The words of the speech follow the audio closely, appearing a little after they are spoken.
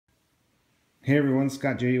Hey everyone,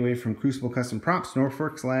 Scott JUA from Crucible Custom Props,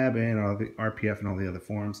 Norfolk's Lab, and all the RPF and all the other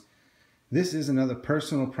forums. This is another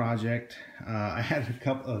personal project. I had a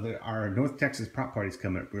couple of our North Texas prop parties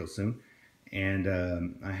coming up real soon, and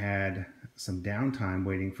I had some downtime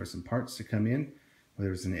waiting for some parts to come in.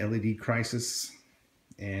 There was an LED crisis,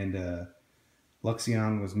 and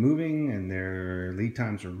Luxion was moving, and their lead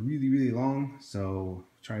times were really long. So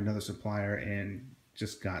I tried another supplier and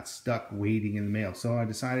just got stuck waiting in the mail. So I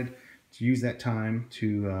decided to use that time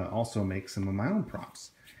to also make some of my own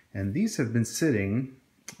props. And these have been sitting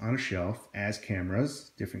on a shelf as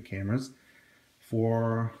cameras, different cameras,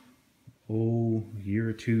 for a year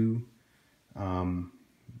or two,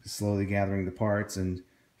 slowly gathering the parts, and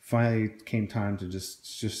finally came time to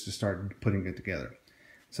just to start putting it together.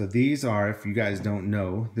 So these are, if you guys don't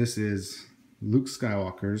know, this is Luke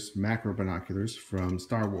Skywalker's Macrobinoculars from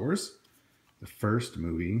Star Wars. The first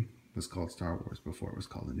movie was called Star Wars before it was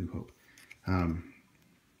called A New Hope.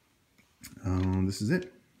 This is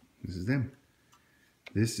it. This is them.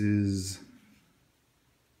 This is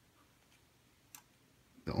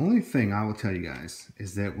the only thing I will tell you guys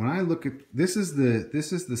is that when I look at this is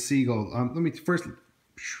the Seagull. Let me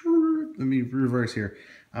reverse here.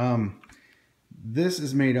 This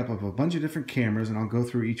is made up of a bunch of different cameras, and I'll go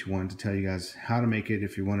through each one to tell you guys how to make it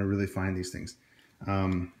if you want to really find these things.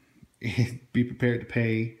 Be prepared to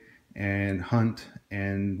pay and hunt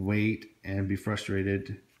and wait and be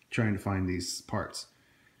frustrated trying to find these parts.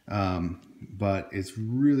 But it's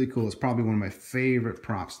really cool. It's probably one of my favorite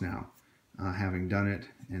props now, having done it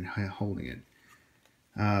and holding it.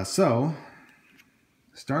 So,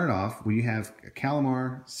 start off, we have a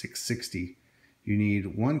Calamar 660. You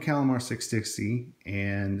need one Calamar 660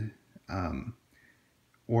 and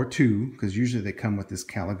or two, because usually they come with this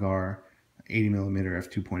Caligar 80mm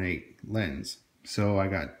f2.8 lens. So I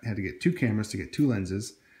had to get two cameras to get two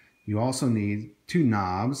lenses. You also need two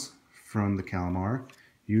knobs from the Calamar.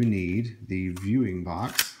 You need the viewing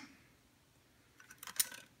box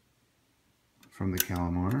from the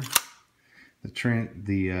Calamar.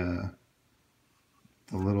 The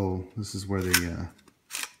little, this is where the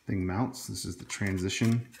thing mounts. This is the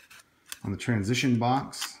transition. On the transition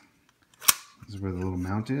box, this is where the little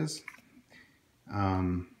mount is.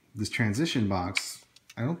 This transition box,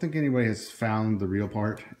 I don't think anybody has found the real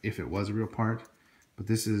part, if it was a real part, but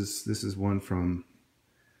this is one from,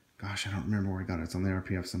 gosh, I don't remember where I got it. It's on the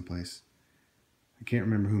RPF someplace. I can't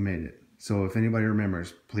remember who made it. So if anybody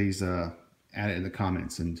remembers, please add it in the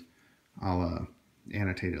comments, and I'll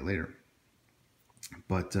annotate it later.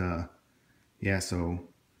 But yeah, so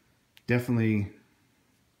definitely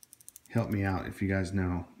help me out if you guys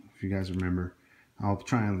know, if you guys remember. I'll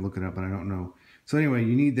try and look it up, but I don't know. So anyway,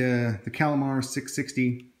 you need the Calamar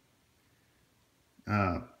 660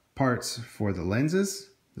 parts for the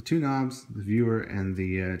lenses, the two knobs, the viewer, and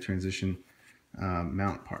the transition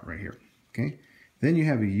mount part right here. Okay. Then you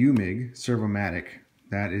have a UMIG Servomatic.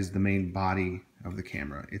 That is the main body of the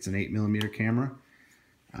camera. It's an 8mm camera.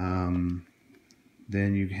 Then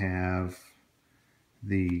you have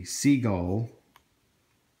the Seagull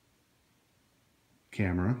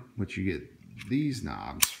camera, which you get these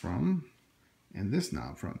knobs from, and this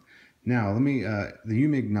knob from. Now, let me, the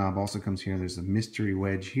UMIG knob also comes here. There's a mystery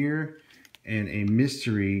wedge here and a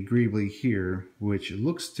mystery greebly here, which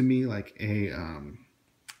looks to me like a,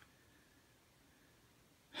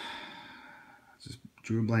 just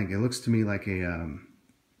drew a blank. It looks to me like a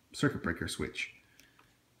circuit breaker switch.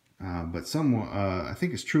 But someone, I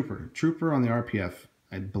think it's Trooper on the RPF,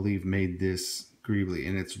 I believe, made this greebly,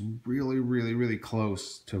 and it's really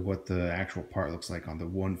close to what the actual part looks like on the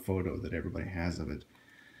one photo that everybody has of it.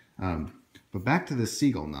 But back to the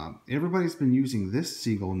Seagull knob. Everybody's been using this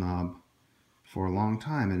Seagull knob for a long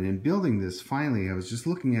time, and in building this, finally, I was just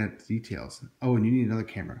looking at the details. Oh, and you need another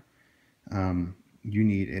camera. You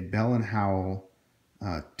need a Bell & Howell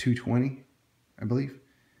 220, I believe,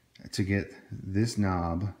 to get this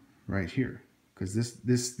knob right here, because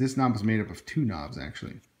this knob is made up of two knobs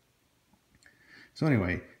actually. So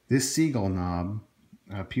anyway, this Seagull knob,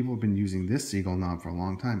 people have been using this Seagull knob for a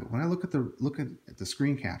long time. But when I look at the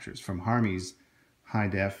screen captures from Harmy's high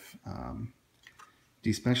def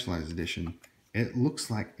despecialized edition, it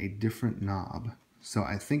looks like a different knob. So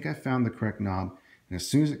I think I found the correct knob, and as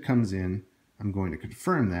soon as it comes in, I'm going to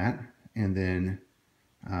confirm that and then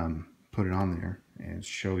put it on there and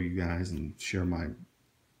show you guys and share my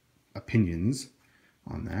opinions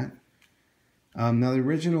on that. Now the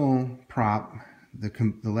original prop, the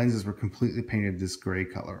lenses were completely painted this gray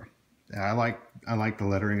color. I like the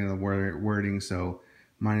lettering and the wording, so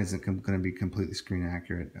mine isn't going to be completely screen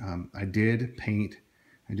accurate. I did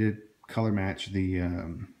color match the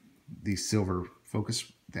these silver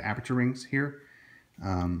focus, the aperture rings here.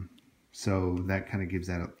 So that kind of gives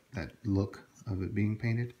that look of it being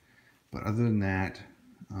painted. But other than that,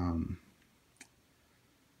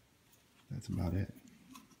 that's about it.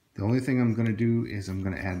 The only thing I'm going to do is I'm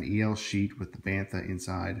going to add an EL sheet with the bantha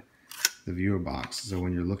inside the viewer box. So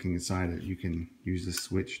when you're looking inside it, you can use the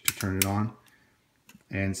switch to turn it on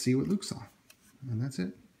and see what Luke saw. And that's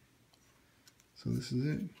it. So this is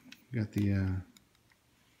it. Got the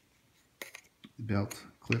belt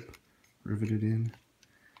clip riveted in.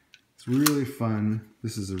 It's really fun.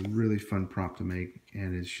 This is a really fun prop to make,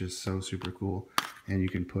 and it's just so super cool. And you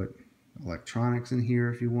can put electronics in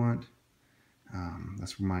here if you want.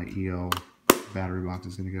 That's where my EL battery box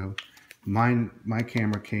is going to go. My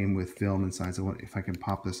camera came with film inside, so if I can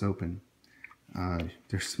pop this open,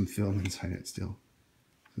 there's some film inside it still.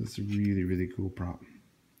 So it's a really, really cool prop.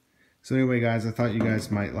 So anyway, guys, I thought you guys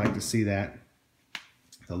might like to see that.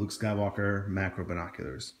 The Luke Skywalker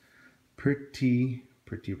Macrobinoculars. Pretty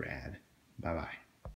rad. Bye-bye.